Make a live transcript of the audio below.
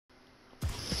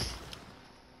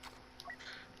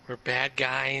We're bad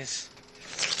guys.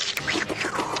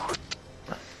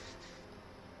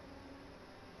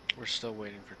 We're still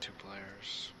waiting for 2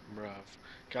 players. Bruv.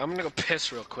 Okay, I'm gonna go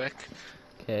piss real quick.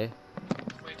 Okay.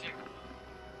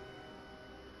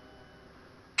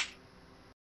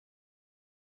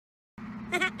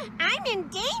 I'm in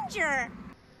danger!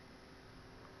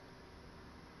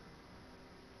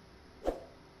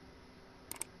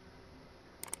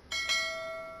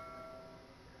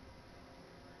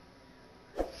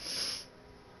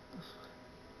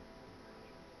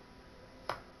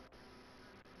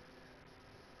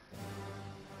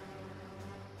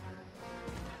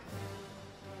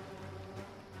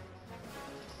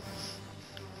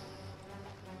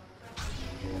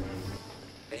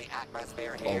 The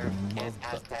atmosphere here is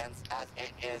as tense as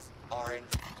it is orange.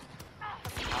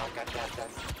 Our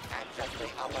contestants anxiously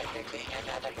awaiting the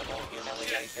inevitable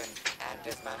humiliation and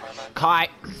dismemberment. Kai!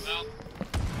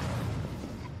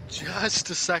 Just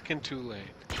a second too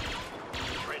late.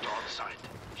 Threat on site.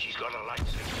 She's got a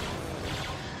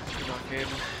lightsaber. Good luck,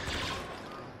 Aiden.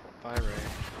 Bye, Ray.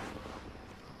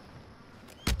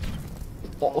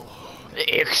 Oh,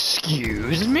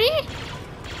 excuse me?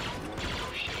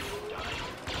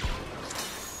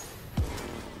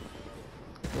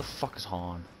 Where the fuck is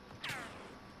Han?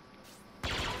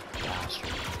 Bastard.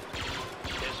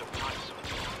 There's a price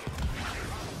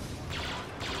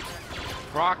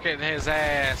on Rocket his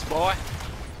ass, boy.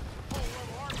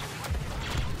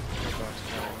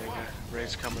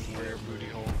 Ray's coming for your booty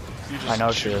hole. You just I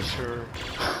know she is. Her.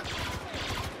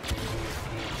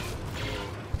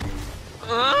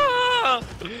 Ah!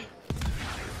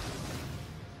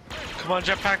 Come on,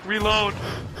 jetpack, reload.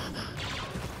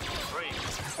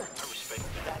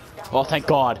 Oh, thank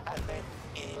God.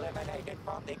 Get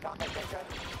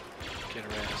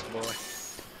her ass, boy.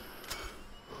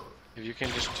 If you can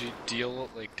just deal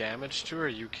like damage to her,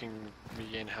 you can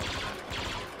regain health back.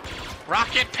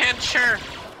 Rocket Pincher!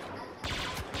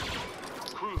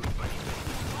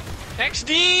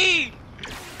 XD!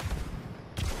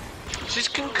 She's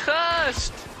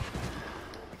concussed!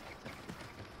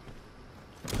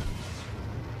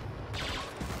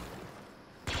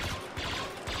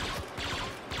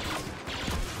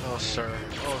 Oh, sir.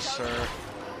 Oh, sir.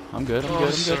 I'm good, I'm Oh, good,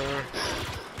 I'm sir. good.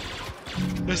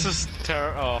 This is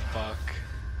terrible. Oh, fuck.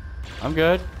 I'm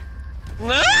good.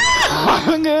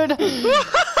 I'm good.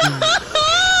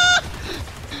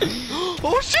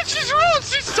 Oh shit, she's wrong!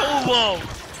 She's so low!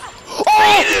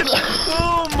 Oh!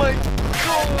 Oh my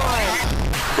god!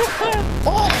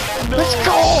 Oh! No Let's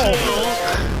go!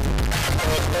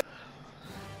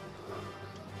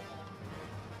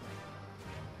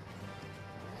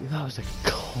 Shit. That was a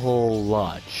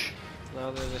clutch.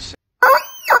 Now they're the same.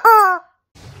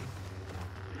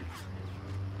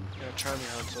 Yeah, try me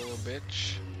out, little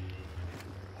bitch.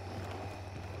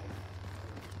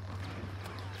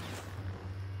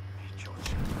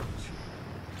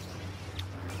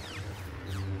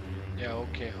 Yeah,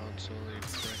 okay, Han Solo, you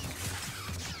prick.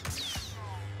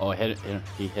 Oh,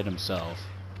 he hit himself.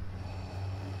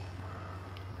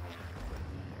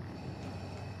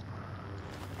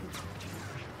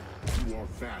 You are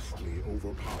vastly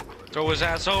overpowered. Throw his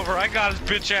ass over. I got his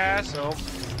bitch ass. Oh.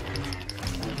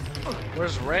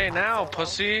 Where's Ray now,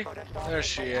 pussy? There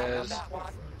she is.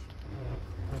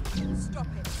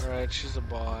 Alright, she's a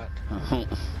bot.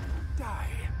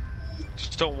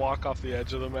 Just don't walk off the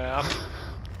edge of the map.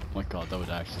 Oh my god, that would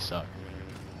actually suck.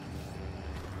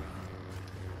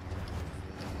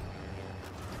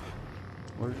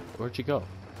 Where'd you go?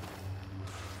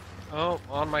 Oh,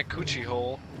 on my coochie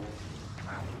hole.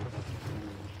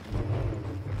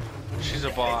 She's a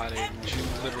bot, Aiden. She's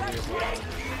literally a bot.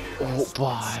 Oh,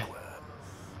 bye.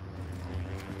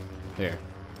 Here.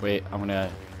 Wait, I'm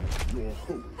gonna... Your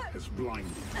hope has blinded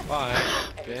you. Bye,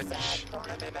 bitch.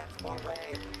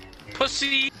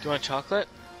 Pussy! Do you want chocolate?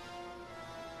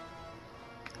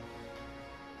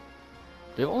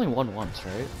 They've only won once,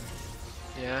 right?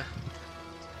 Yeah.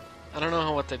 I don't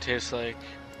know what they taste like.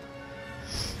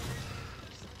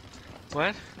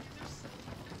 What?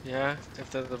 Yeah,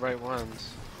 if they're the right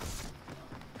ones.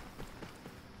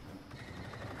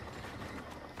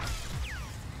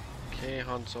 Okay,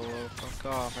 Han Solo, fuck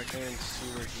off. I can't see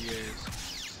where he is.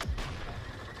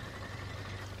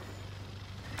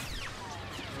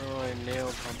 Oh, I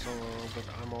nailed Han Solo, but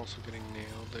I'm also getting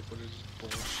nailed. Like, what is this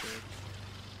bullshit?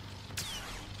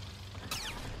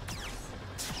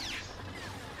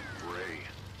 Ray,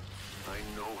 I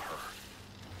know her.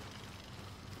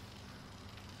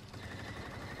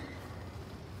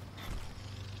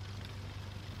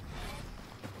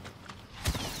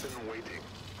 Been waiting.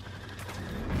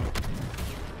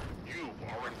 You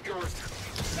are an irritant.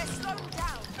 Let's slow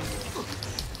down.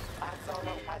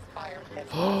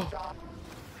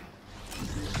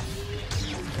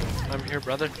 Here,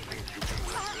 brother.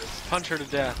 Punch her to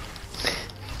death.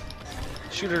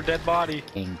 Shoot her dead body.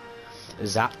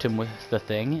 Zapped him with the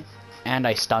thing, and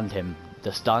I stunned him.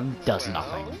 The stun does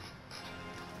nothing.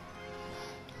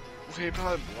 We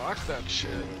probably blocked that shit.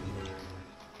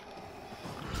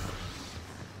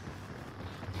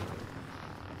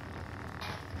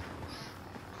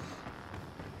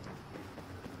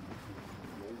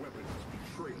 Your weapon has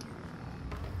betrayed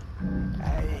you.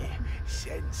 I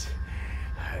sense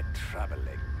a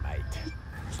troubling mate.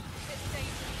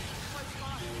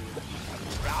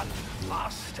 Run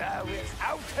faster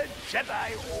without a Jedi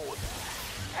order.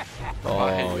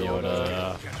 Oh,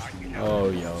 Yoda.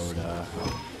 Oh, Yoda.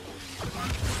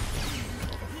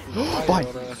 Bye.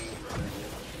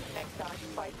 Next time,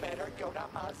 fight better, Yoda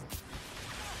must.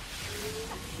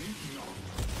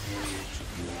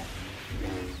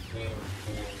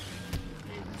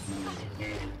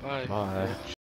 Bye. Bye.